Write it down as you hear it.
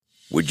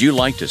Would you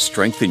like to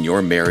strengthen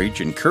your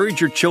marriage,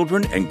 encourage your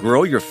children, and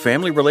grow your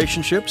family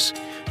relationships?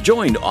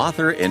 Join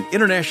author and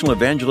international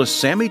evangelist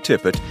Sammy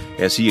Tippett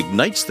as he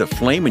ignites the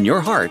flame in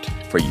your heart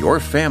for your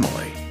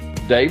family.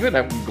 David,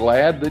 I'm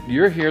glad that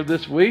you're here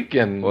this week,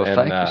 and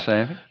thank you,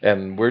 Sammy.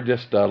 And we're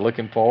just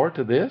looking forward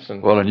to this.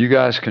 And you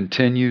guys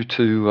continue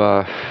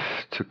to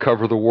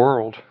cover the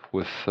world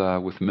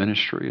with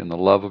ministry and the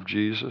love of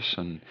Jesus,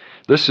 and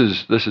this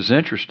is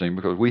interesting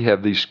because we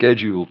have these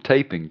scheduled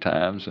taping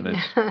times, and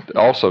it's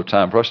also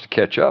time for us to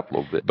catch up a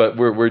little bit. But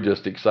we're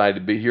just excited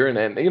to be here,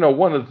 and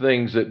one of the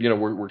things that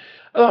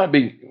I thought it'd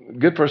be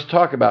good for us to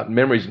talk about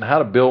memories and how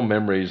to build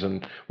memories,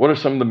 and what are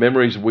some of the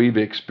memories we've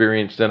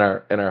experienced in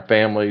our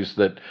families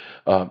that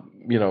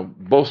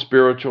both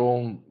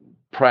spiritual,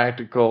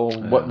 practical,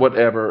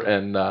 whatever,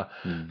 and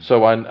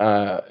so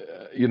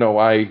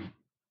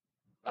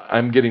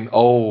I'm getting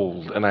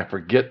old and I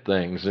forget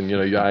things, and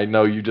I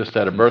know you just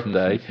had a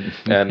birthday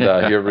and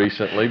here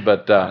recently,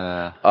 but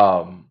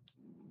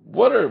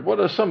what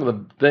are some of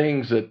the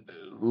things that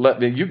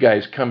you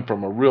guys come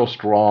from a real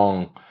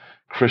strong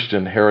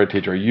Christian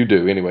heritage, or you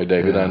do anyway,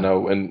 David? I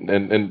know, and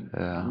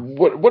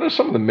what are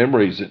some of the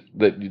memories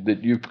that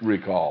you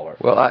recall?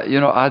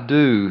 I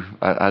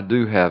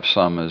do have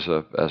some as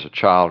a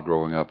child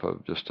growing up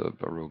of just a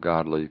real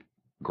godly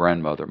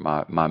grandmother,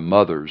 my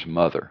mother's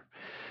mother,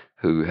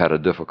 who had a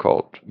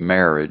difficult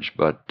marriage,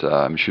 but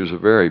she was a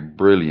very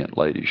brilliant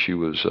lady. She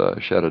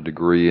had a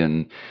degree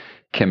in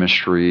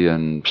chemistry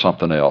and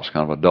something else,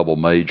 kind of a double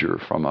major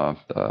from a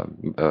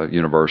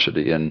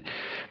university, and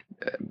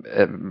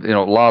a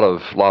lot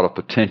of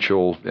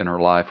potential in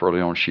her life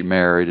early on. She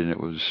married, and it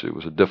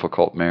was a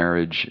difficult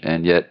marriage,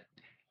 and yet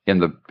in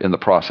the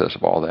process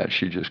of all that,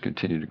 she just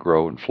continued to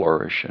grow and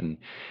flourish.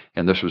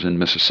 And this was in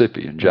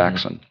Mississippi, in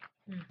Jackson. Mm-hmm.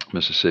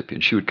 Mississippi,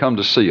 and she would come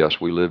to see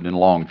us. We lived in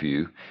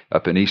Longview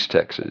up in East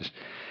Texas,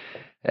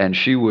 and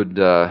she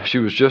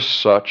was just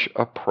such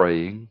a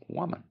praying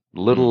woman,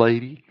 little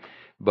lady.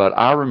 But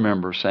I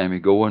remember, Sammy,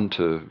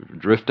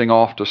 drifting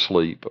off to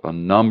sleep a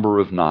number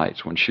of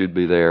nights when she'd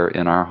be there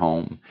in our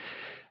home,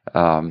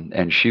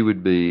 and she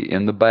would be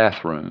in the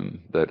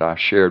bathroom that I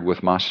shared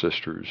with my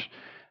sisters,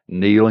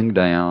 kneeling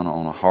down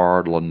on a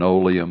hard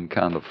linoleum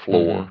kind of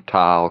floor,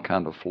 tile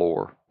kind of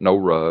floor, no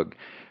rug,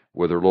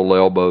 with her little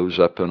elbows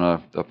up in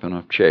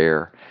a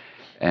chair,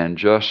 and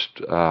just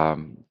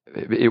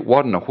it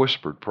wasn't a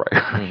whispered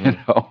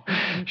prayer,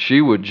 She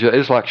would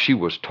it's like she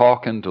was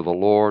talking to the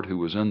Lord, who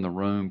was in the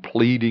room,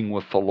 pleading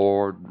with the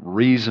Lord,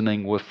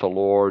 reasoning with the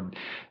Lord,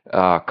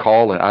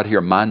 calling. I'd hear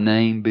my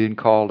name being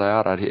called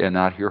out, I'd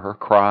hear her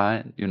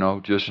crying.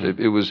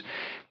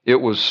 It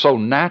was so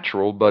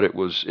natural, but it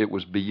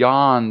was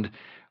beyond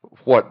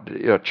what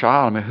a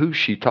child. Who's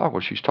she talking?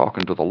 Well, she's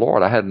talking to the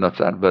Lord. I had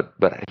enough of that,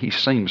 but he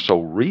seemed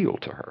so real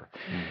to her.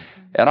 Mm-hmm.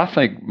 And I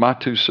think my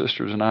two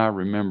sisters and I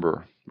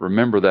remember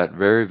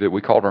that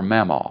we called her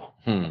Mama.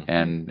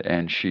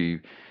 And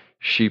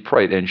she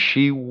prayed, and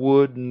she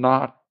would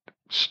not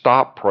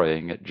stop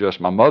praying.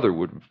 My mother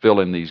would fill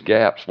in these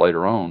gaps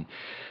later on,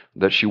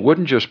 that she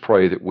wouldn't just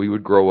pray that we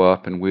would grow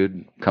up and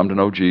we'd come to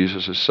know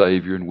Jesus as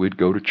Savior and we'd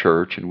go to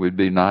church and we'd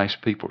be nice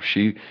people.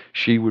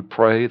 She would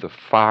pray the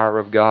fire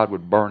of God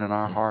would burn in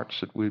our hearts,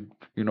 that we'd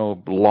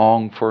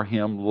long for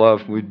Him,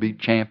 love, we'd be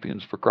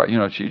champions for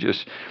Christ. She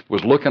just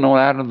was looking on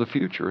out into the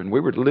future, and we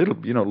were little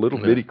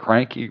bitty,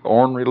 cranky,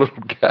 ornery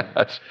little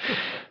guys.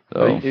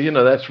 So.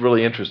 That's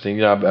really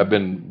interesting. I've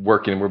been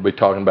working, and we'll be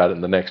talking about it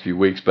in the next few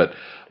weeks, but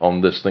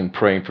on this thing,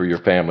 praying for your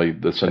family,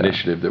 this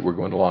initiative that we're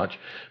going to launch.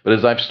 But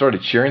as I've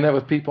started sharing that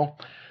with people,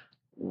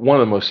 one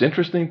of the most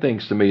interesting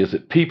things to me is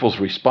that people's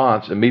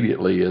response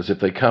immediately is, if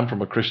they come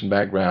from a Christian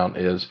background,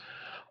 is,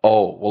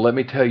 oh, well, let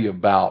me tell you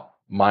about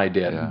my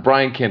dad. Yeah.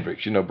 Brian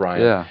Kendricks,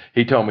 Brian. Yeah.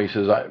 He told me, he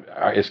says,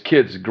 as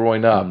kids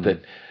growing up,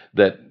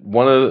 that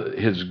one of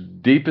his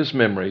deepest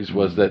memories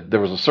was that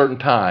there was a certain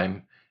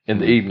time in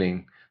the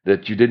evening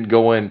that you didn't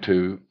go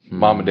into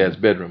Mom and Dad's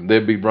bedroom.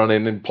 They'd be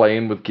running and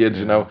playing with kids,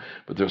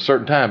 but there was a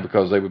certain time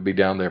because they would be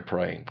down there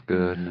praying.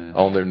 Goodness.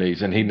 On their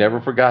knees. And he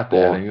never forgot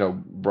that. Boy.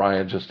 And,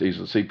 Brian, he's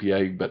a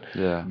CPA, but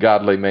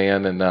godly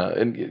man. And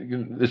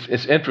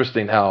it's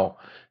interesting how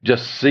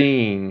just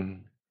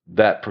seeing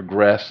that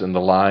progress in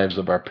the lives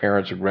of our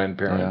parents or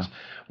grandparents,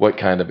 what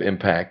kind of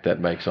impact that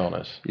makes on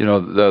us.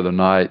 The other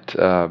night,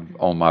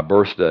 on my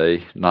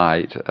birthday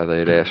night, they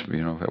had asked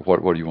me,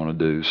 what do you want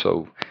to do?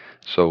 So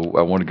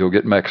I wanted to go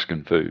get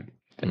Mexican food.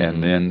 Mm-hmm.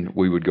 And then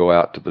we would go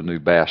out to the new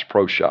Bass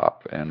Pro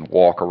Shop and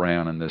walk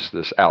around in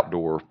this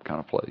outdoor kind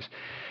of place.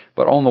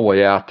 But on the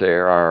way out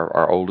there,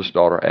 our oldest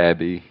daughter,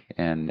 Abby,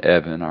 and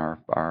Evan, our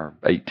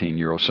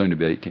 18-year-old,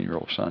 soon-to-be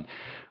 18-year-old son,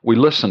 we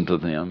listened to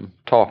them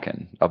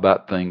talking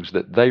about things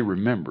that they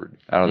remembered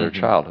out of their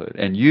childhood.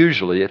 And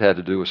usually it had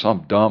to do with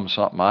some dumb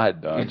something I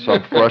had done,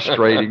 some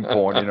frustrating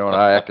point, and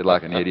I acted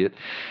like an idiot.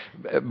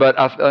 But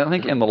I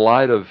think in the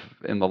light of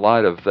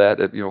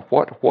that,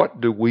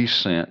 what do we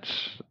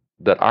sense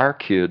that our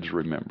kids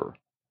remember?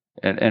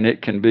 And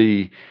it can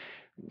be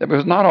it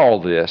was not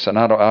all this, and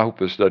I hope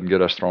this doesn't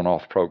get us thrown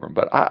off program,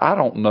 but I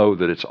don't know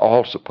that it's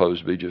all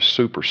supposed to be just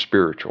super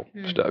spiritual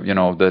stuff.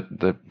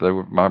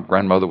 My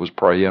grandmother was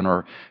praying,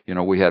 or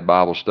we had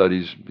Bible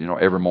studies,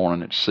 every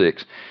morning at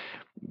 6.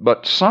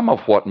 But some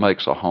of what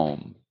makes a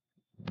home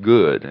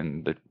good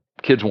and that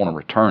kids want to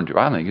return to,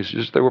 I think, is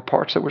just there were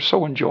parts that were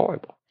so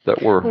enjoyable.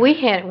 We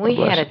had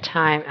a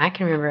time, I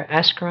can remember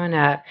us growing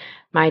up.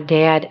 My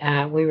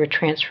dad, we were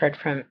transferred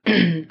from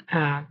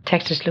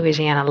Texas,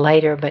 Louisiana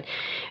later, but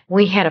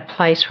we had a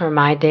place where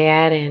my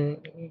dad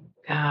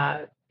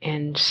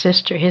and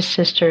his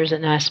sisters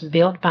and us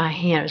built by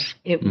him.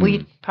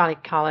 We probably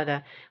call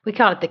it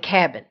the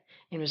cabin.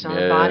 It was on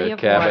a body of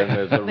cabin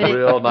water. Is a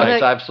real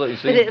nice. I've seen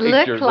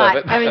pictures of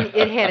it. I mean,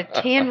 it had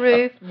a tin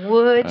roof,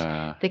 woods.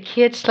 The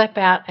kids slept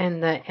out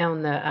on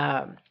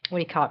the what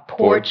do you call it,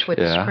 porch with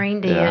a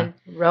screened in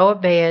row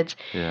of beds.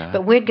 Yeah.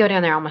 But we'd go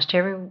down there almost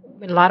a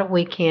lot of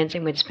weekends,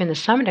 and we'd spend the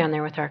summer down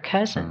there with our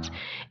cousins.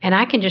 And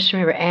I can just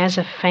remember as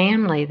a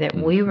family that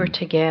we were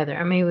together.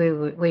 I mean,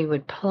 we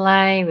would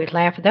play, we'd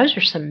laugh. Those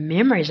are some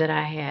memories that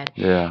I had.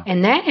 Yeah.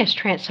 And that has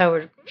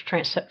transferred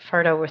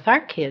over with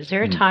our kids.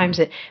 There are times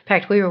that, in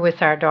fact, we were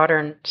with our daughter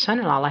and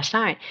son-in-law last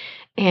night,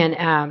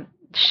 and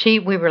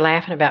we were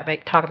laughing about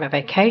talking about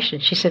vacation.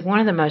 She said one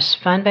of the most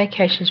fun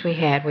vacations we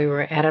had, we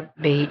were at a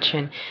beach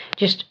and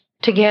just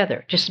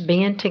together, just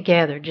being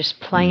together, just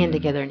playing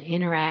together and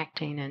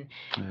interacting,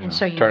 and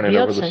so you turning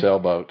over the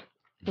sailboat.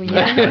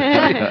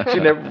 Yeah. She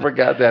never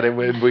forgot that. And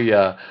when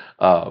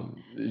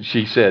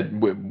she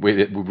said we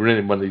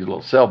rented one of these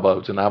little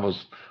sailboats, and I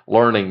was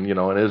learning, and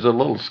there's a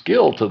little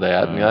skill to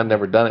that. I mean, I'd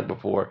never done it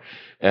before,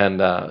 and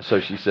so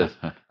she says,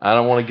 "I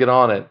don't want to get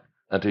on it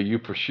until you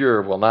for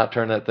sure will not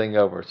turn that thing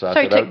over." So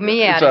he took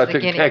me out as a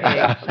guinea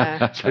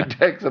pig. So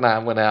Tex and I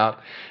went out,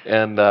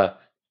 and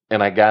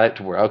I got it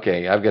to where,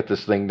 okay, I've got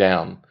this thing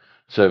down.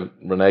 So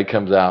Renee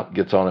comes out,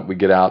 gets on it. We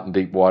get out in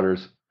deep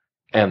waters,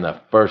 and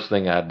the first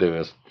thing I do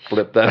is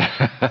flip that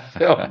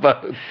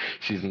sailboat.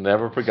 She's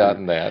never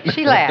forgotten that.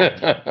 She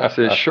laughed. I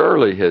said,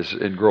 Shirley has,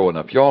 in growing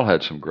up, y'all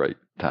had some great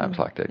times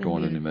like that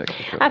going to New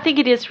Mexico. I think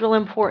it is real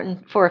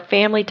important for a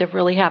family to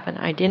really have an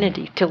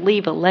identity, to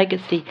leave a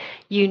legacy.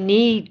 You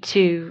need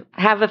to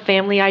have a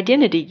family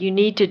identity. You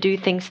need to do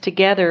things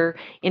together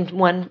in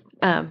one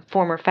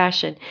form or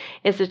fashion.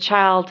 As a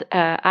child,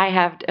 I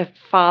have a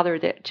father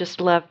that just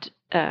loved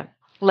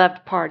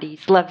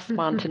parties, loved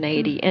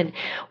spontaneity, and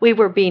we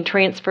were being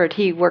transferred.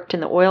 He worked in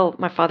the oil.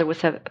 My father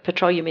was a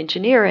petroleum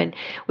engineer, and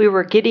we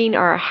were getting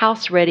our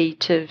house ready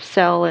to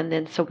sell, and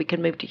then so we could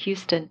move to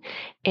Houston.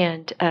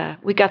 And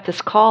we got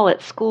this call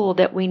at school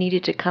that we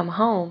needed to come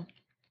home.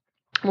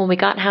 When we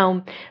got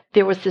home,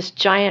 there was this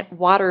giant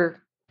water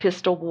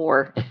pistol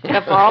war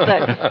of all they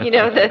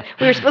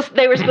were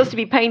supposed to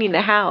be painting the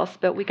house,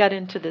 but we got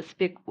into this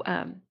big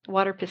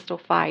water pistol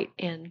fight,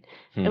 and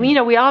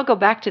we all go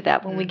back to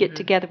that when we get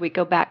together. We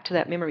go back to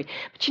that memory.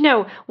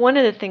 But one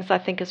of the things I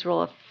think is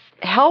real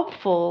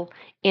helpful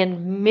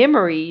in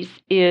memories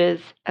is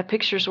a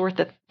picture's worth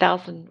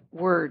 1,000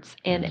 words,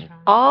 and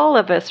all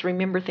of us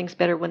remember things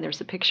better when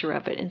there's a picture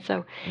of it. And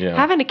so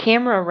having a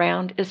camera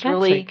around is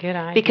really a good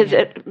idea. Because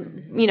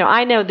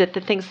I know that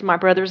the things my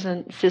brothers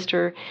and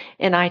sister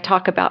and I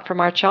talk about from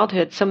our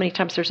childhood, so many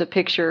times there's a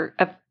picture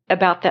of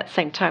about that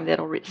same time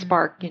that'll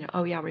spark,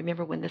 oh yeah,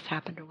 remember when this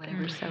happened or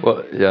whatever. So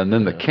well, yeah, and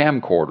then the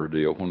camcorder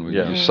deal, when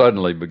you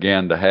suddenly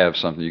began to have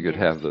something, you could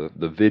have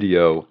the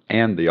video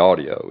and the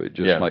audio. It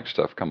just makes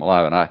stuff come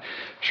alive. And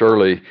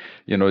Shirley,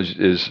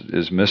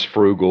 is Miss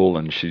Frugal,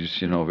 and she's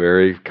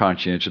very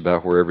conscientious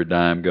about where every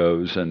dime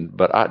goes.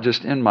 But I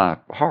just, in my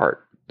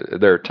heart,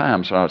 there are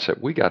times when I would say,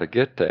 we got to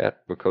get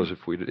that, because if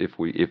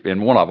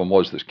and one of them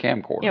was this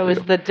camcorder. It was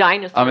the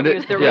dinosaur. It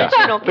was the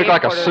original camcorder. Looked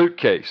like a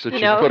suitcase that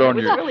you put on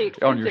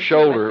your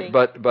shoulder. Too,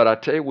 but I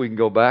tell you, we can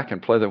go back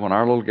and play that when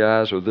our little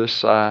guys are this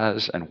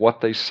size, and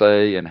what they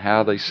say and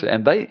how they say,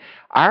 and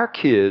our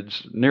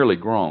kids, nearly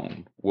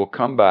grown, will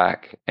come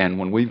back, and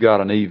when we've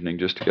got an evening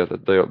just together,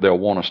 they'll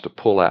want us to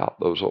pull out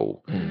those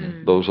old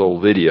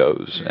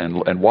videos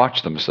and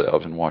watch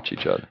themselves and watch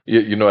each other.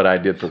 You know what I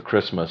did for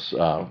Christmas?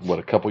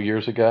 A couple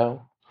years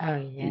ago? Oh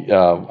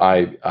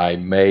yeah. I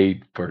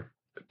made for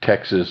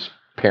Texas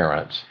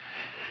parents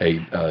a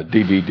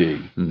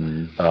DVD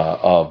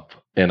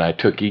and I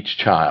took each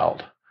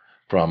child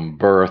from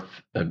birth,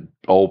 and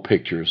old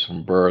pictures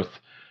from birth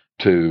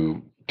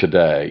to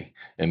today,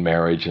 and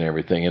marriage and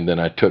everything, and then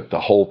I took the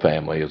whole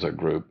family as a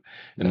group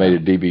and made a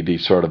DVD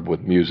sort of with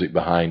music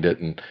behind it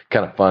and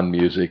kind of fun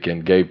music,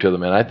 and gave to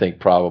them. And I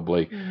think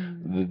probably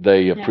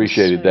they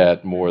appreciated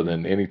that more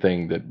than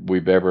anything that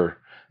we've ever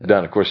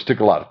done. Of course, it took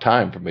a lot of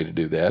time for me to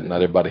do that. Not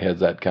everybody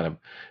has that kind of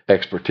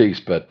expertise,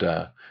 but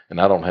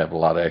and I don't have a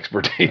lot of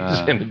expertise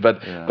in it.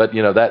 But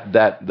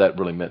that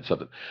really meant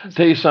something. I'll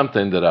tell you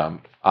something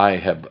that I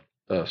have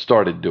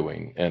started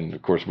doing, and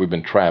of course we've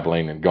been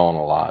traveling and gone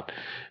a lot,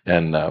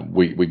 and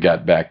we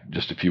got back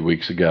just a few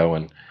weeks ago,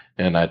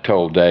 and I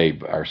told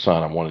Dave, our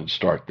son, I wanted to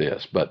start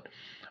this. But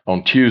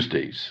on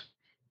Tuesdays,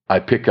 I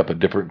pick up a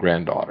different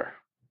granddaughter,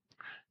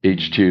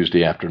 each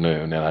Tuesday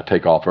afternoon, and I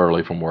take off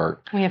early from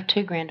work. We have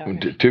two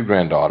granddaughters. Two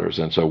granddaughters,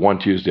 and so one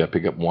Tuesday I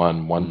pick up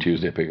one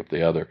Tuesday I pick up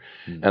the other,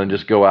 and I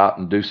just go out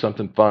and do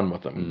something fun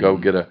with them. Go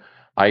get a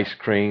ice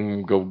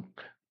cream, go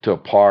to a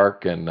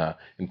park, and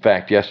in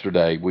fact,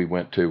 yesterday we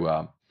went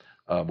to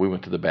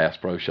the Bass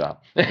Pro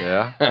Shop.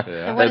 Yeah.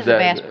 And what is the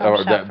Bass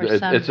Pro Shop for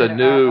some It's a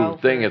new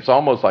thing. It's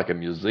almost like a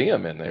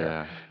museum in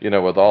there,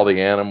 with all the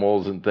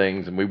animals and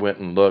things. And we went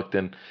and looked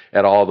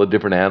at all the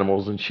different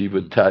animals, and she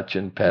would touch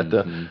and pet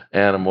the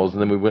animals.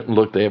 And then we went and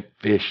looked. They have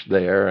fish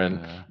there,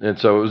 and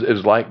so it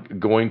was like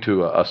going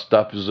to a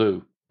stuffed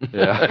zoo.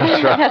 Yeah,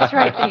 that's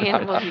right. The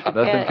animals you can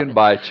Nothing pet. can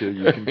bite you.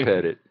 You can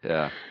pet it.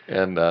 Yeah.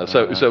 And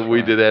so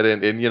we did that,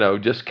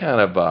 and just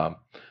kind of.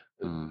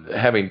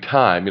 Having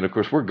time, of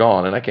course we're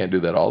gone, and I can't do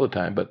that all the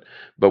time. But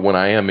when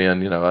I am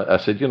in, I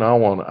said, I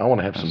want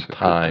to have some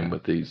time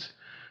with these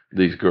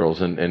girls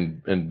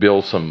and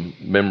build some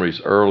memories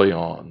early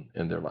on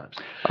in their lives.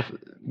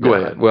 Go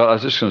ahead. Well, I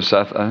was just going to say,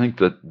 I think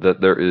that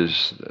there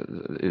is,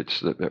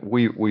 that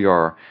we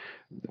are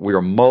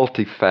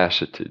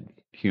multifaceted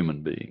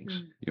human beings.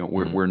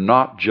 We're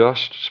not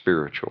just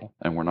spiritual,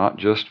 and we're not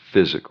just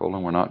physical,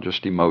 and we're not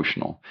just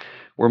emotional.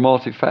 We're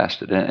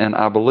multifaceted, and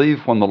I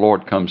believe when the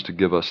Lord comes to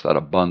give us that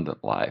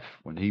abundant life,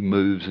 when He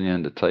moves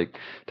in to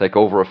take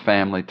over a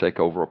family, take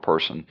over a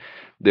person,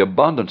 the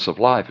abundance of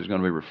life is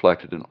going to be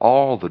reflected in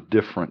all the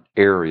different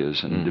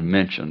areas and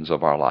dimensions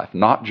of our life.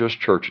 Not just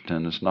church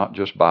attendance, not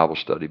just Bible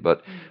study,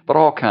 but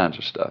all kinds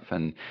of stuff.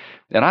 And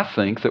I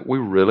think that we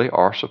really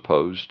are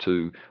supposed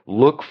to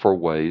look for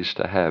ways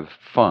to have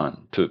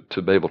fun, to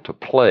be able to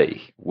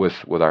play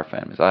with our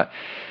families.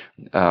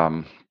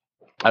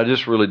 I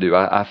just really do.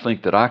 I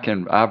think that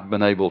I've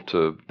been able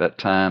to, at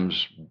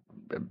times,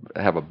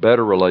 have a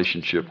better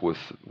relationship with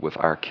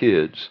our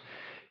kids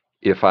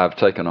if I've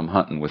taken them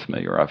hunting with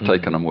me, or I've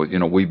taken them with,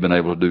 we've been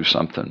able to do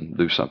something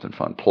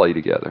fun, play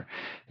together.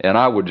 And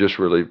I would just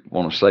really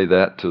want to say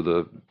that to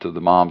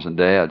the moms and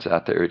dads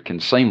out there. It can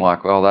seem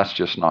like, well, that's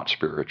just not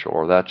spiritual,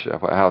 or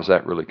how's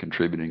that really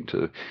contributing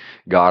to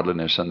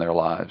godliness in their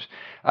lives?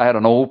 I had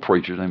an old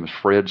preacher, his name was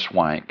Fred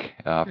Swank,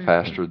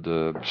 pastored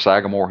the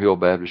Sagamore Hill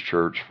Baptist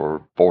Church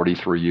for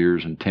 43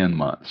 years and 10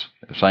 months,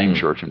 the same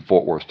church in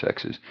Fort Worth,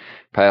 Texas.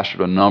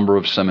 Pastored a number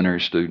of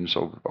seminary students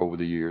over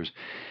the years.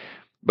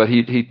 But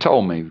he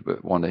told me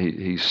one day,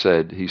 he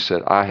said,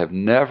 I have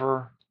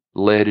never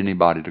led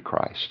anybody to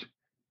Christ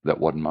that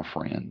wasn't my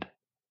friend.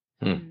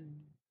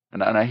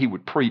 And he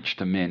would preach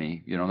to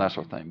many, that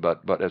sort of thing.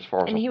 But as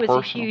far as he was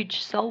a huge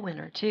soul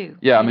winner too.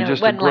 Yeah,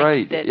 just a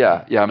great.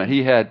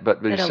 He had.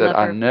 But he said,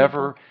 I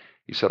never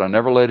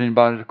led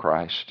anybody to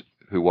Christ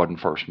who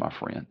wasn't first my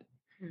friend.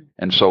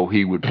 And so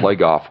he would play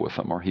golf with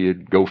them, or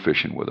he'd go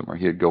fishing with them, or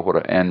he'd go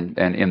whatever. And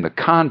in the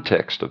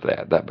context of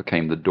that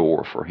became the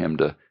door for him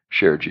to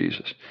share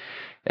Jesus.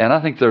 And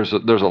I think there's a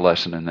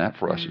lesson in that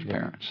for us as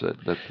parents.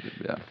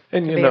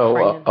 And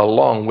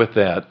along with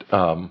that,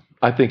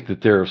 I think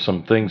that there are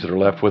some things that are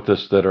left with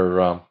us that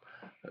are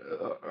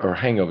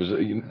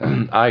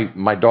hangovers.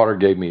 My daughter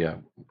gave me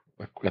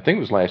I think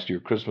it was last year,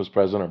 Christmas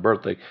present or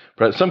birthday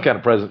present, some kind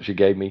of present. She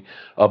gave me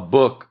a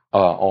book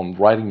on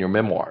writing your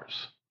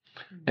memoirs,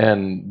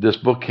 and this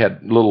book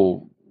had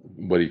little,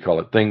 what do you call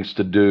it, things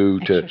to do,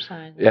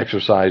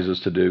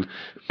 exercises to do.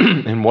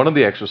 And one of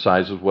the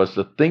exercises was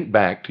to think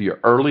back to your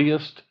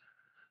earliest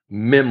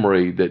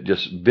memory that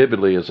just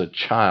vividly as a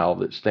child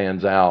that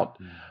stands out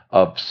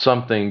of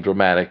something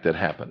dramatic that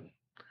happened.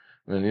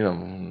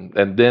 And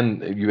and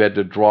then you had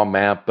to draw a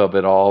map of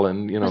it all,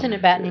 and wasn't it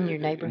about in your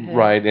neighborhood?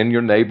 Right, in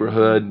your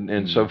neighborhood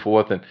and so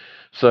forth. And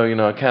so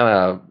kind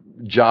of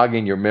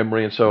jogging your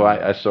memory. And so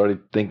I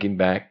started thinking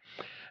back.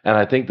 And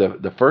I think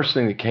the first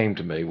thing that came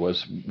to me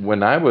was when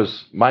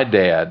my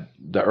dad,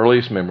 the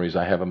earliest memories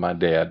I have of my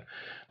dad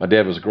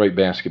was a great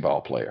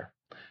basketball player.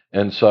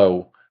 And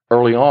so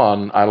early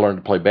on, I learned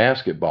to play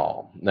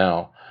basketball.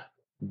 Now,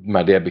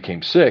 my dad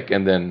became sick,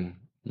 and then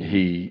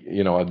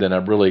then I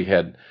really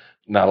had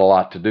not a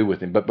lot to do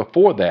with him. But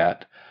before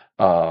that,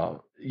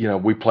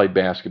 we played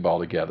basketball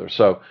together.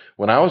 So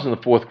when I was in the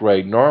 4th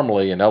grade,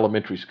 normally in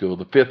elementary school,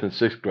 the 5th and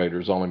 6th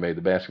graders only made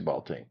the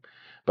basketball team.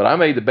 But I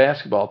made the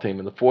basketball team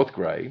in the 4th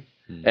grade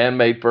and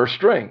made first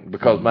string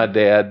because my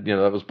dad,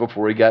 that was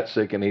before he got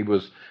sick, and he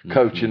was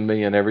coaching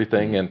me and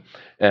everything,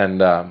 and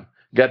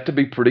got to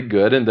be pretty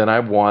good. And then I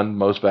won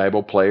most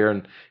valuable player.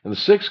 And in the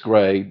 6th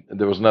grade,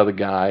 there was another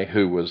guy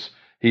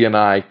he and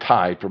I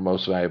tied for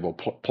most valuable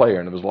player,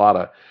 and there was a lot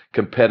of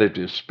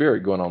competitive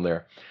spirit going on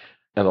there.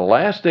 And the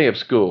last day of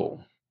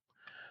school,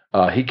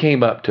 he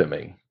came up to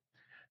me,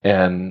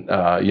 and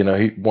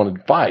he wanted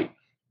to fight.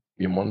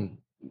 He wanted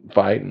to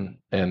fight,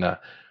 and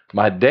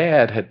my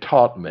dad had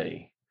taught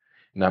me.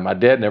 Now, my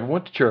dad never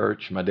went to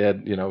church. My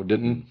dad,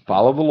 didn't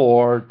follow the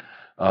Lord,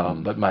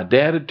 but my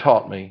dad had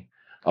taught me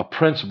a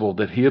principle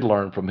that he had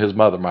learned from his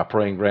mother, my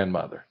praying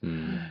grandmother,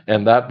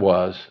 and that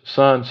was,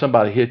 son,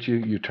 somebody hit you,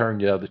 you turn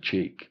the other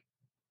cheek.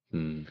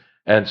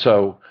 And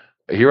so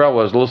here I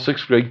was, a little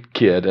 6th grade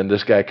kid, and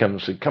this guy comes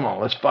and said, come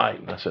on, let's fight.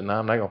 And I said, no,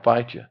 I'm not going to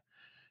fight you.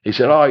 He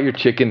said, "Oh, you're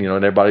chicken,"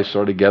 and everybody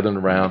started gathering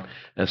around.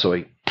 And so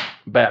he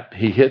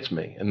hits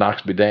me and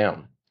knocks me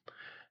down.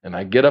 And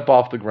I get up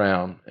off the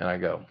ground and I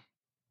go.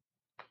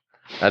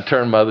 I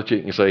turn my other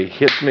cheek, and so he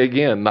hits me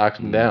again, knocks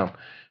me down.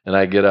 And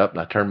I get up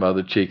and I turn my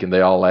other cheek, and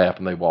they all laugh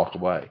and they walk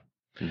away.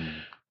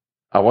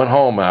 I went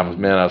home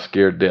and I was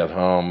scared to death.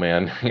 Oh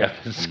man, I got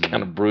this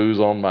kind of bruise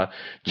on my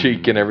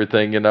cheek and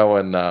everything, and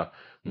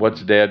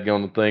what's Dad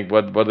going to think?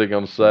 What are they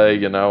going to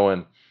say? And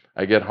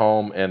I get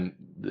home, and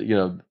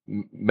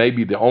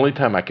maybe the only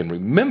time I can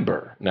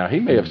remember, now he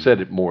may have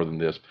said it more than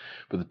this,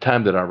 but the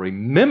time that I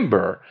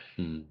remember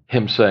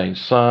him saying,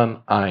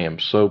 "Son, I am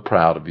so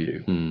proud of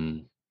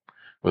you,"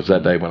 was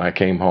that day when I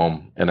came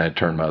home and I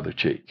turned my other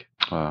cheek.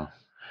 Wow.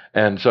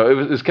 And so it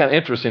was kind of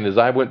interesting as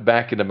I went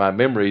back into my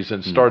memories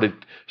and started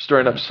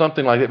stirring up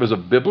something like that. It was a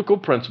biblical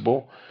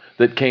principle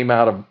that came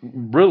out of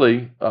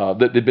really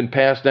that had been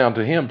passed down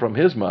to him from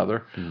his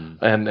mother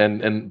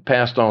and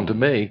passed on to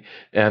me.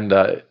 And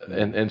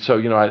so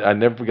I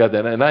never forgot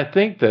that. And I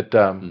think that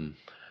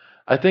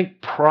I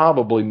think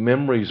probably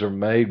memories are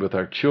made with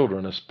our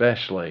children,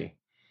 especially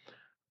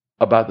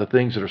about the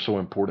things that are so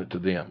important to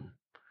them.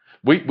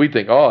 We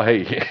think, oh,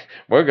 hey,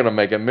 we're going to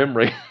make a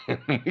memory.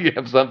 We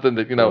have something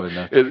that,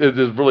 it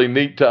is really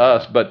neat to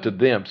us, but to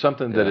them,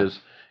 something that is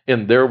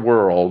in their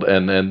world,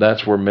 and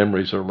that's where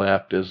memories are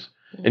left.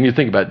 And you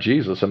think about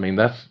Jesus, I mean,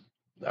 that's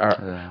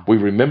we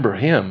remember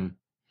him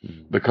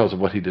because of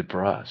what he did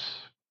for us.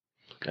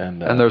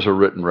 And there's a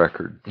written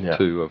record,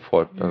 too,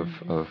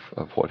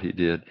 of what he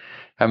did.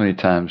 How many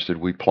times did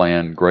we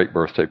plan great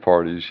birthday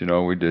parties?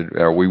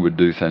 We would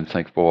do things,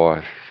 think,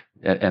 boy,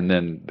 and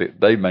then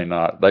they may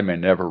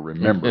never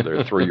remember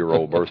their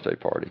 3-year-old birthday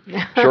party.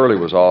 Shirley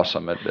was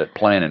awesome at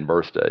planning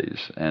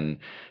birthdays, and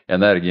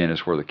that again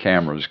is where the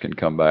cameras can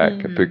come back,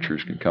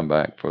 pictures can come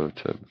back for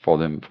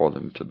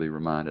them to be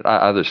reminded.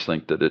 I just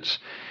think that it's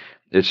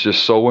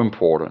just so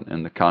important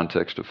in the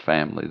context of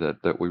family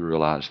that we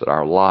realize that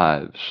our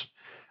lives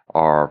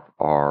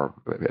are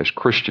as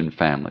Christian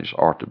families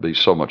are to be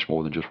so much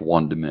more than just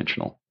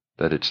one-dimensional.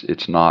 That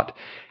it's not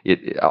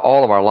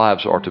all of our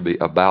lives are to be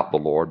about the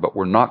Lord, but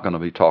we're not going to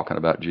be talking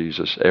about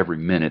Jesus every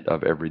minute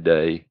of every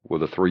day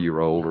with a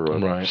 3-year-old or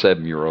a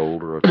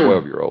 7-year-old or a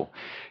 12-year-old,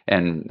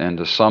 and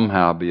to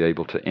somehow be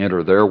able to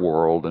enter their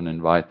world and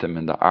invite them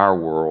into our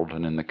world,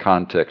 and in the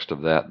context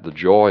of that, the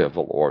joy of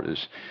the Lord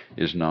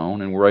is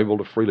known, and we're able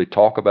to freely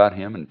talk about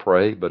Him and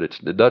pray. But it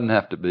doesn't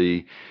have to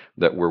be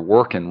that we're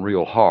working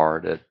real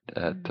hard at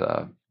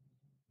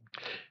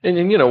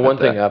And one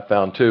thing I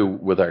found too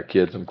with our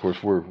kids, and of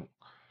course we're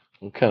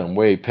kind of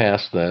way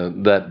past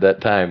that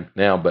time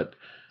now, but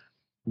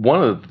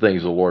one of the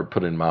things the Lord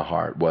put in my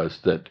heart was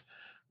that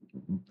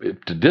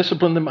to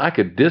discipline them, I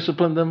could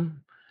discipline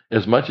them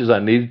as much as I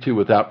needed to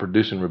without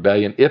producing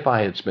rebellion if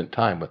I had spent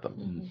time with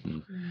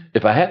them.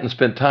 If I hadn't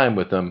spent time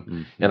with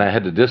them and I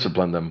had to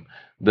discipline them,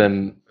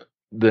 then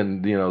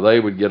they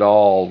would get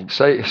all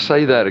say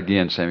that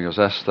again, Sammy,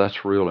 because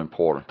that's real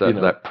important.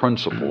 That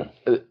principle.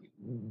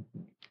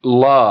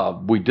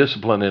 Love, we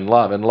discipline in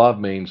love, and love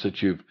means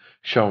that you've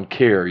shown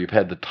care, you've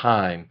had the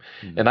time.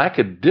 And I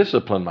could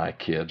discipline my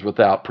kids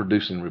without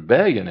producing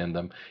rebellion in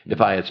them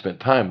if I had spent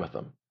time with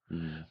them.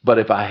 But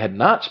if I had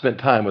not spent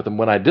time with them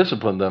when I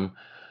disciplined them,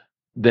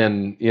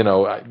 then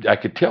I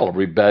could tell a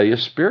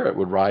rebellious spirit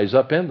would rise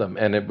up in them,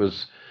 and it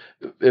was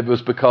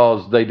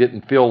because they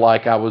didn't feel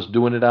like I was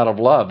doing it out of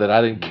love, that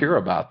I didn't care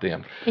about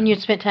them. And you'd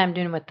spent time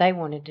doing what they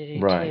wanted to do,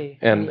 right?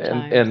 Too,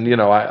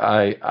 and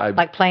I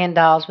like playing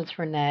dolls with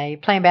Renee.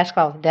 Playing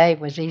basketball with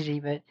Dave was easy,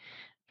 but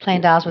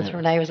playing dolls with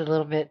Renee was a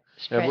little bit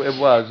stretched. It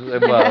was.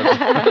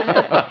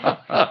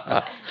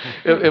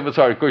 It was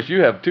hard. Of course,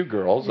 you have 2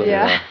 girls,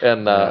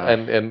 and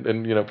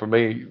for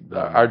me,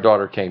 our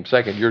daughter came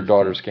second. Your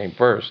daughters came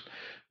first.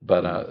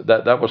 But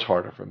that was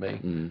harder for me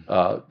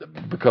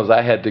because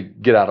I had to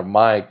get out of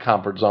my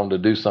comfort zone to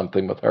do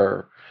something with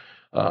her.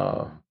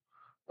 Can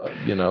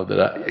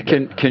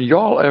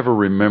y'all ever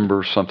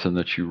remember something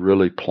that you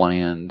really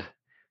planned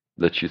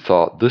that you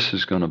thought, this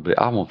is going to be,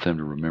 I want them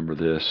to remember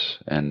this,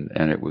 and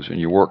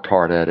you worked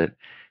hard at it,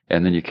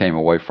 and then you came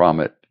away from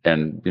it,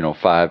 and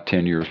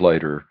 5-10 years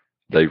later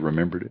they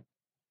remembered it.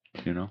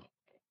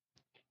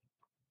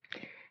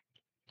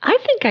 I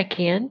think I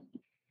can.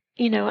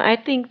 I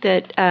think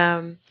that,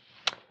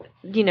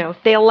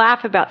 they'll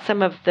laugh about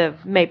some of the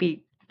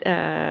maybe,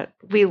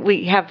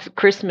 we have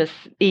Christmas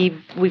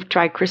Eve. We've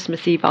tried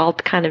Christmas Eve all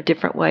kind of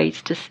different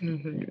ways to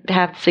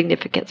have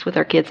significance with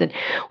our kids. And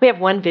we have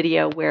one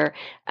video where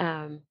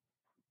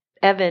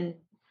Evan,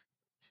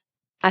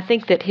 I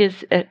think that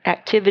his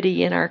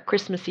activity in our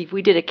Christmas Eve,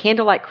 we did a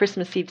candlelight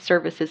Christmas Eve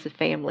service as a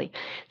family.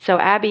 So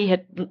Abby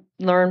had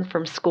learned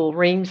from school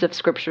reams of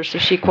scripture, so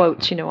she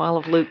quotes, all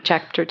of Luke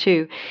chapter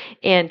 2.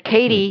 And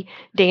Katie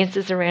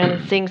dances around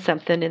and sings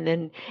something. And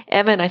then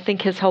Evan, I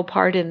think his whole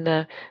part in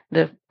the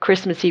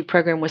Christmas Eve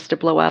program was to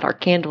blow out our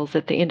candles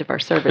at the end of our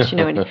service,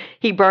 and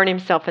he burned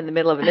himself in the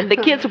middle of it. And the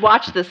kids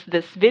watch this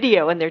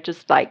video and they're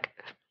just like,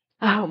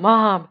 oh,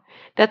 Mom,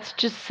 That's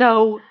just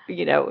so,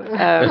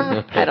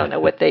 I don't know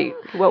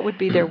what would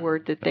be their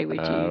word that they would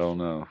use. I don't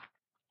know.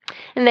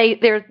 And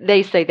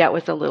they say that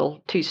was a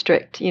little too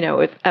strict,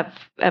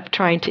 of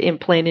trying to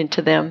implant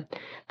into them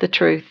the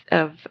truth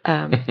of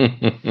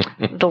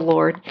the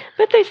Lord.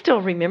 But they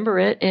still remember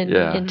it.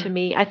 And to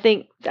me,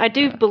 I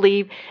do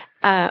believe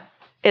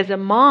as a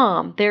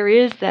mom, there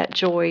is that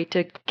joy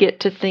to get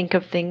to think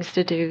of things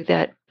to do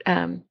that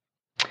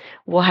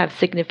will have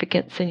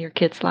significance in your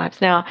kids'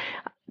 lives. Now,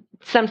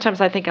 sometimes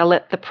I think I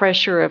let the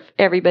pressure of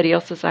everybody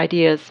else's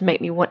ideas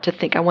make me want to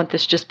think I want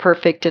this just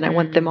perfect and I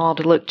want them all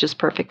to look just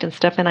perfect and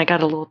stuff. And I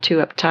got a little too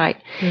uptight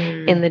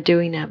in the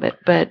doing of it.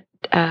 But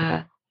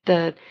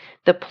the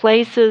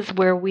places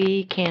where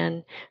we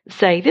can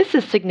say, this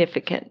is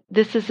significant.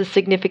 This is a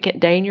significant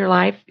day in your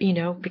life,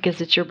 because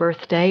it's your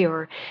birthday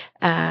or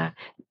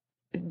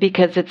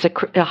because it's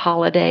a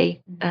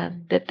holiday,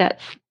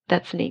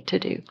 that's neat to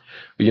do.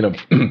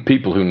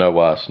 People who know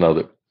us know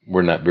that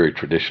we're not very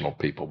traditional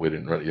people. We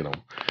didn't really,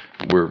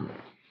 we're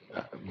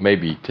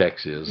maybe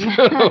Tex is,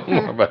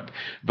 but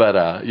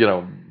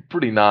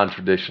pretty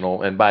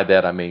non-traditional. And by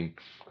that I mean,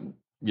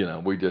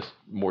 we just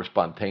more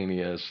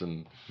spontaneous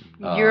and.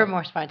 You're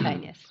more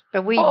spontaneous,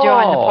 but we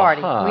join the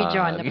party. We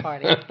join the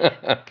party.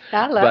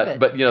 I love it.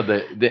 But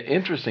the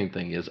interesting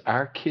thing is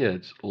our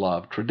kids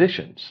love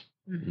traditions,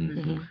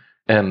 and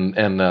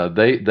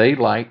they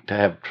like to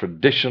have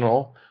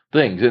traditional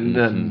things,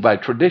 and by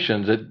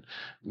traditions it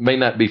may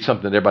not be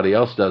something that everybody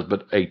else does,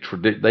 but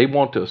they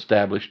want to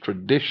establish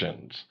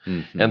traditions,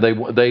 and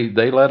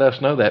they let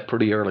us know that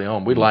pretty early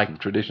on. We like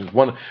traditions.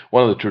 One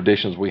of the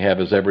traditions we have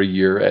is every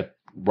year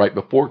right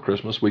before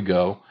Christmas we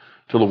go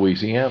to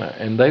Louisiana,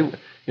 and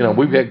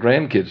we've got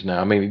grandkids now.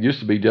 I mean, it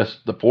used to be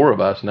just the four of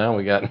us. Now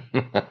we got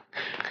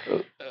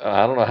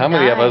I don't know how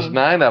many of us,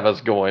 9 of us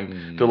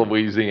going to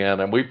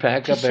Louisiana, and we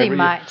pack up every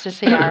year. To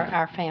see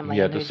our family.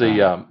 Yeah, to see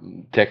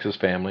Texas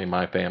family,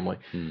 my family,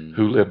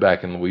 who live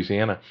back in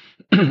Louisiana,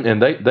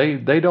 and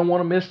they don't want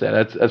to miss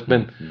that. That's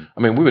been,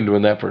 I mean, we've been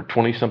doing that for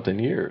 20-something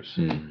years,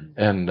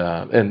 and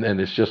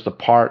it's just a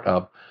part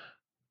of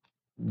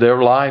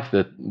their life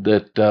that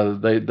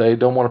they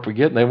don't want to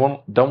forget and they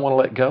don't want to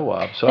let go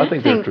of. So I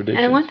think they're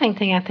traditions. And one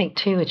thing I think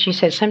too, which you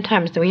said,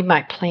 sometimes we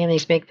might plan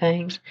these big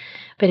things,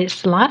 but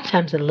it's a lot of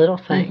times the little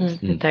things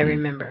that they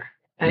remember.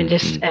 I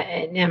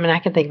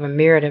can think of a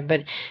myriad of,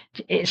 but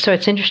so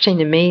it's interesting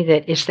to me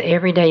that it's the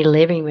everyday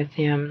living with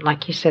them,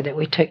 like you said, that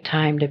we took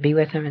time to be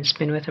with them and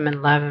spend with them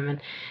and love them,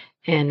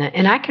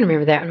 and I can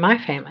remember that in my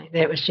family,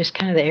 that it was just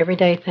kind of the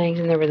everyday things,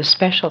 and there were the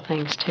special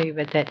things too,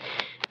 but that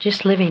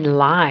just living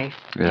life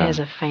as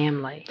a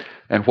family.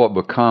 And what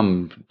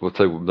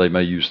they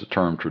may use the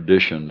term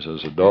traditions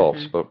as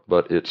adults,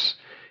 but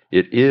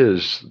it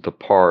is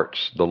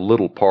the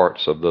little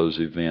parts of those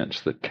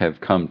events that have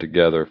come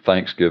together,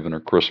 Thanksgiving or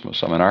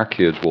Christmas. I mean, our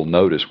kids will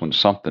notice when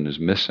something is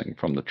missing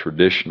from the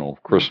traditional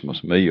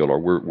Christmas meal, or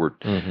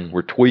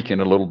we're tweaking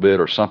a little bit,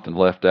 or something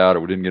left out, or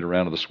we didn't get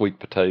around to the sweet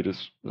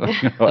potatoes.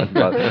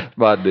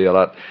 my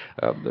deal.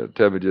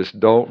 Tell me, just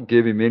don't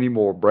give him any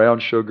more brown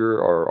sugar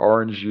or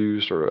orange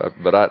juice,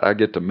 but I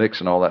get to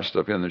mixing all that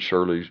stuff in. And then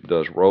Shirley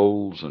does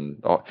rolls,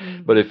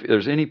 but if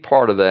there's any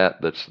part of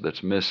that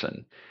that's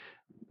missing,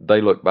 they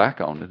look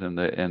back on it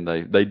and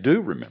they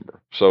do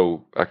remember.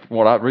 So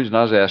the reason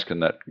I was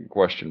asking that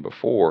question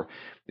before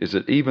is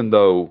that even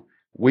though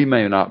we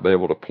may not be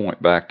able to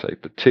point back to a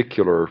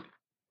particular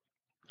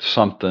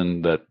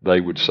something that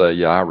they would say,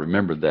 yeah, I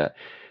remembered that,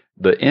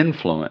 the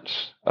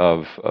influence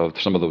of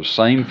some of those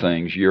same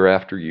things year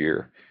after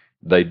year,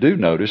 they do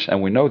notice,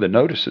 and we know they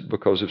notice it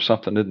because if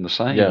something isn't the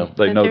same,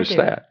 they notice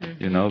that.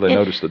 They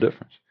notice the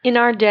difference. In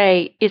our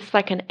day, it's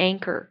like an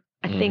anchor.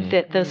 I think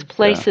that those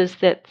places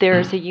that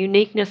there's a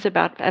uniqueness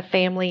about a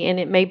family, and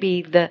it may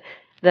be the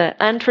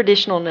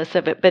untraditionalness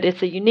of it, but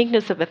it's a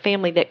uniqueness of a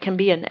family that can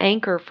be an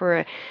anchor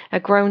for a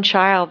grown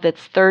child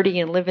that's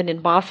 30 and living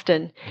in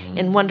Boston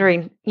and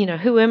wondering,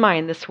 who am I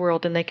in this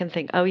world? And they can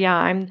think, oh yeah,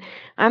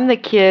 I'm the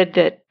kid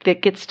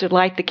that gets to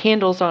light the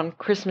candles on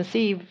Christmas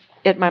Eve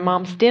at my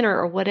mom's dinner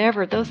or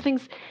whatever.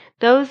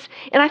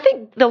 And I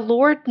think the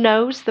Lord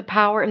knows the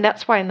power, and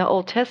that's why in the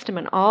Old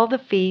Testament, all the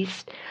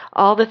feasts,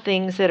 all the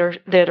things that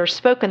are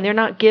spoken, they're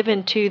not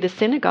given to the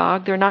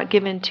synagogue, they're not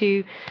given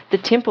to the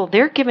temple,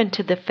 they're given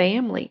to the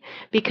family,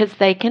 because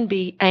they can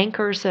be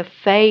anchors of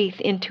faith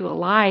into a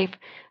life.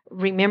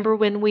 Remember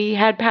when we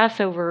had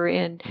Passover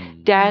and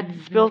Dad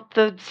spilt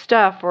the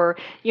stuff, or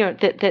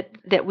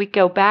that we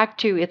go back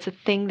to. It's a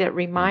thing that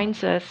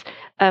reminds us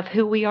of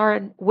who we are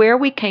and where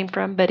we came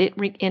from, but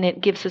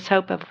it gives us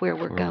hope of where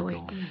we're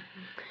going.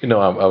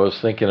 I was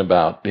thinking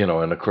about,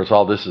 and of course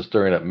all this is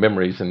stirring up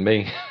memories in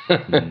me,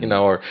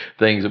 or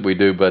things that we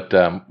do. But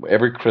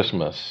every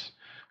Christmas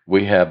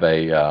we have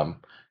a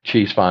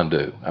cheese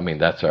fondue. I mean,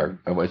 that's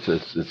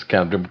it's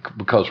kind of,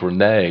 because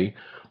Renee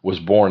was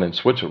born in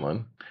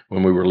Switzerland.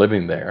 when we were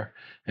living there.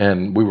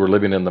 And we were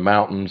living in the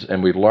mountains,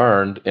 and we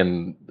learned,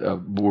 and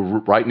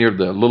we're right near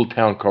the little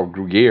town called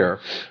Gruyere.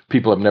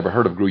 People have never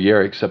heard of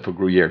Gruyere except for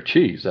Gruyere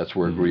cheese. That's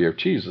where Gruyere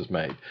cheese is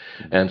made.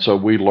 And so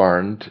we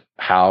learned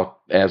how,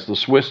 as the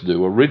Swiss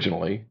do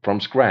originally,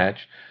 from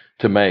scratch,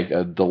 to make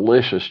a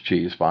delicious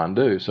cheese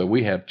fondue. So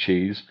we have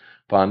cheese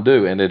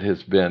fondue, and it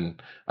has been,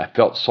 I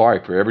felt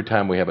sorry for every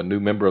time we have a new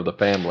member of the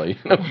family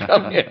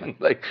come in.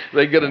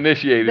 They get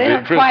initiated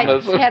at Christmas. They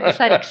don't quite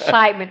have the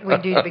excitement we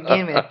do to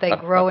begin with. They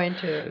grow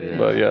into it.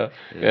 But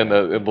and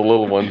the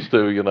little ones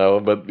too,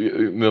 But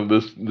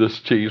this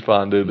cheese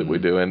fondue that we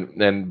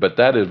do, but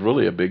that is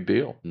really a big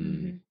deal.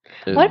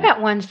 Mm-hmm. What about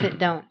ones that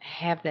don't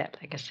have that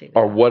legacy?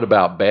 Or what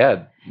about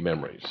bad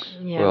memories?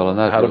 Yeah. Well, and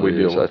that how do we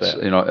deal with that?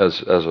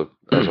 As a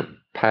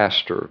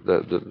pastor,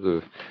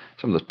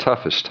 some of the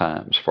toughest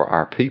times for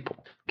our people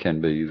can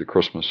be the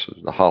Christmas,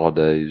 the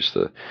holidays,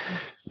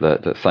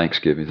 the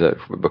Thanksgiving,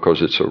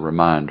 because it's a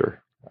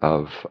reminder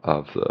of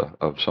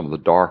some of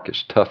the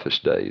darkest,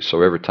 toughest days.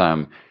 So every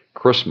time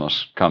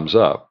Christmas comes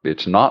up,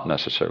 it's not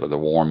necessarily the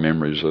warm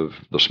memories of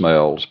the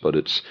smells, but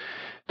it's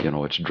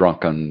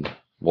drunken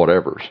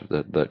whatevers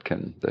that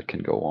can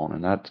go on,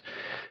 and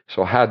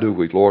so how do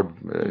we, Lord,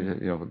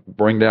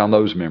 bring down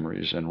those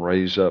memories and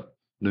raise up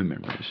new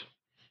memories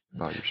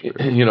by your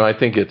Spirit? I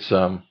think it's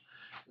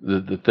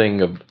the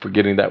thing of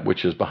forgetting that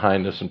which is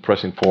behind us and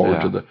pressing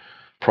forward to the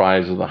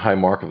prize of the high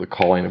mark of the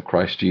calling of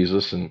Christ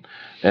Jesus, and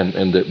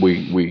that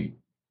we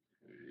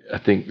I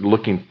think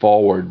looking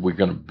forward, we're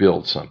going to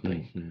build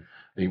something.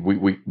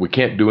 Mm-hmm. We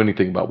can't do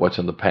anything about what's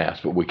in the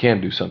past, but we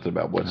can do something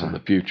about what's in the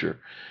future,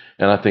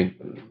 and I think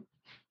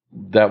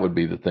that would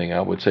be the thing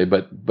I would say.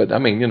 But I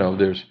mean,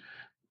 there's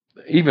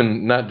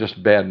even not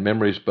just bad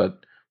memories, but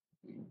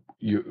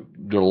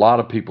there are a lot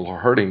of people who are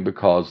hurting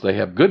because they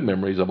have good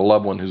memories of a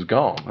loved one who's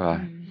gone.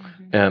 Right.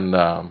 And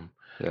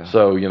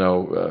so,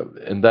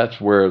 and that's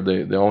where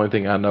the only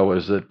thing I know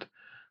is that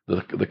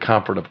the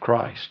comfort of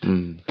Christ,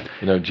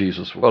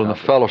 Jesus will and the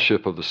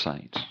fellowship of the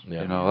saints.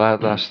 Yeah.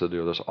 That's the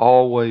deal. There's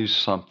always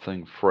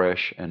something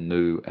fresh and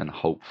new and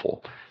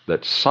hopeful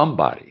that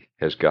somebody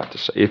has got to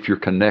say, if you're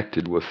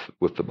connected with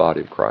the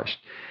body of Christ.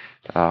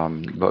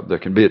 But there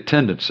can be a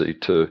tendency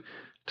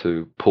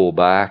to pull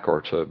back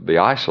or to be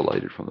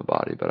isolated from the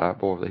body.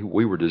 But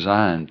we were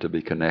designed to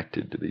be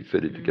connected, to be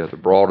fitted together,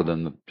 broader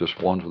than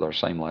just ones with our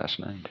same last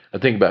name. I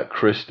think about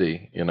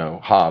Christy,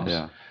 Hobbs.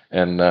 Yeah.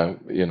 And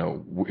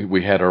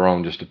we had her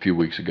on just a few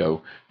weeks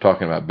ago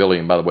talking about Billy.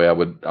 And by the way, I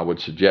would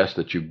suggest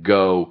that you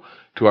go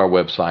to our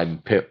website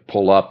and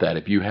pull up that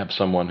if you have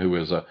someone who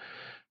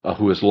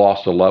has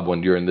lost a loved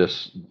one during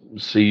this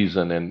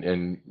season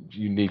and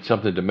you need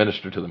something to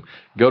minister to them,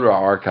 go to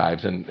our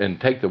archives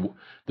and take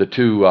the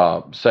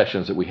two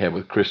sessions that we had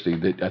with Christy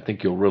that I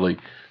think you'll really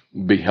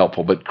be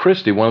helpful. But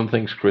Christy, one of the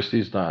things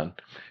Christy's done,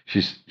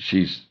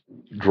 she's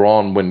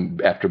drawn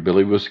after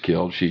Billy was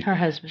killed, her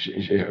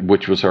husband,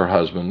 which was her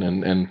husband,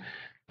 and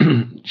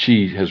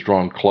she has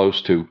drawn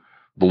close to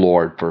the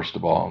Lord first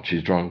of all.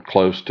 She's drawn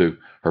close to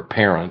her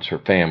parents, her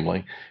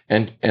family,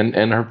 and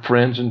her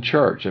friends in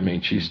church. I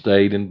mean, she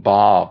stayed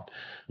involved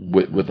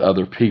with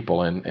other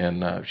people,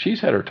 and she's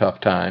had her tough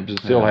times and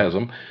still has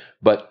them,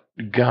 but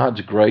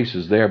God's grace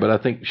is there. But I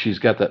think she's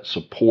got that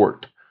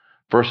support,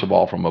 first of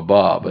all, from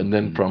above, and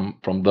then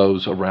from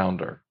those around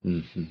her.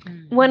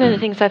 Mm-hmm. One of the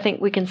things I think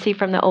we can see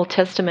from the Old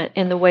Testament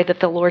in the way that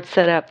the Lord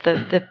set up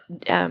the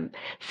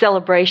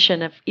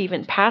celebration of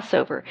even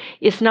Passover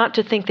is not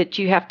to think that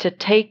you have to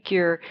take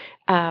your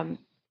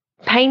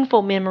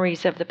painful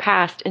memories of the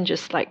past and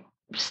just like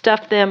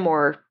stuff them,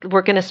 or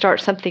we're going to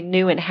start something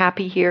new and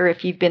happy here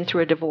if you've been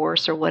through a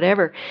divorce or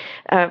whatever.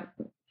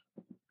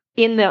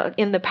 In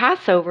the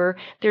Passover,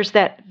 there's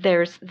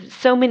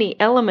so many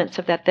elements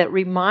of that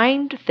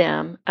remind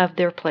them of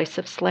their place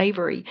of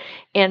slavery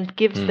and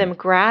gives them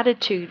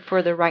gratitude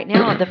for the right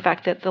now, the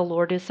fact that the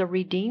Lord is a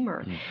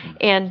redeemer. Mm-hmm.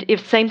 And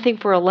if same thing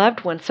for a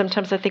loved one,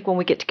 sometimes I think when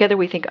we get together,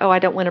 we think, I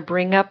don't want to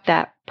bring up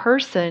that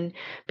person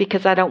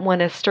because I don't want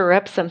to stir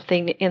up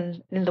something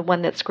in the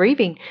one that's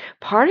grieving.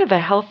 Part of a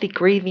healthy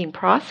grieving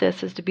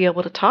process is to be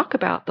able to talk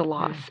about the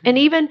loss. Mm-hmm. And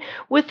even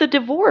with the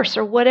divorce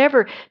or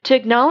whatever, to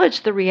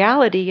acknowledge the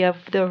reality of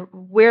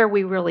where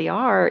we really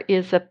are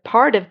is a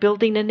part of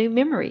building a new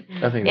memory.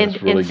 I think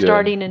that's really and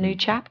starting a new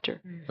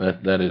chapter.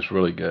 That is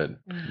really good.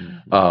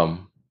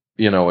 Mm-hmm.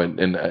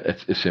 And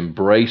it's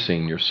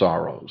embracing your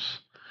sorrows.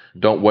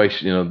 Don't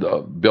waste,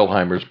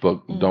 Billheimer's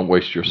book, Don't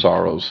Waste Your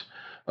Sorrows,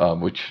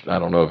 which I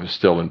don't know if it's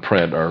still in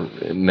print or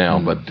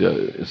now, but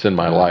it's in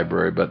my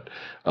library. But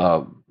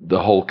the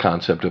whole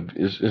concept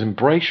is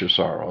embrace your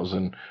sorrows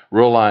and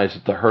realize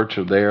that the hurts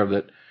are there,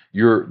 that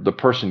you're the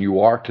person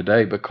you are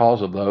today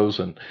because of those,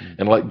 and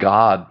let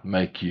God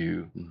make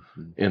you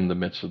in the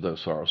midst of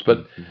those sorrows.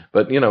 But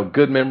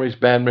good memories,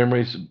 bad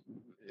memories,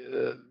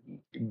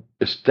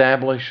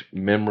 establish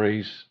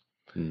memories,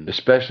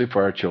 especially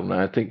for our children.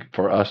 I think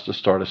for us to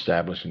start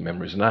establishing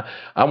memories. And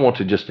I want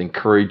to just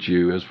encourage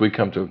you as we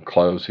come to a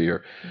close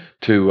here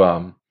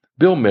to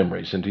build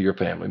memories into your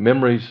family,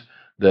 memories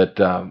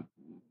that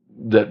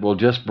will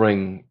just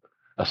bring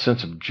a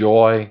sense of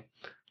joy,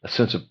 a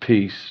sense of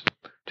peace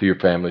to your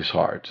family's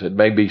hearts. It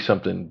may be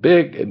something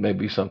big, it may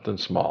be something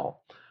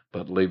small,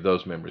 but leave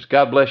those memories.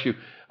 God bless you.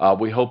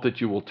 We hope that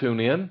you will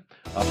tune in.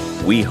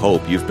 We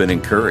hope you've been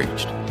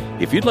encouraged.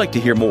 If you'd like to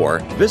hear more,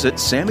 visit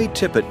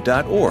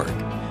SammyTippett.org.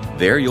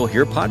 There you'll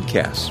hear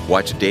podcasts,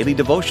 watch daily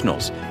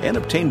devotionals, and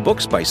obtain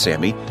books by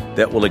Sammy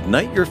that will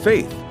ignite your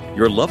faith,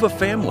 your love of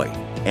family,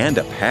 and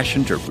a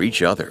passion to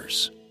reach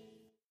others.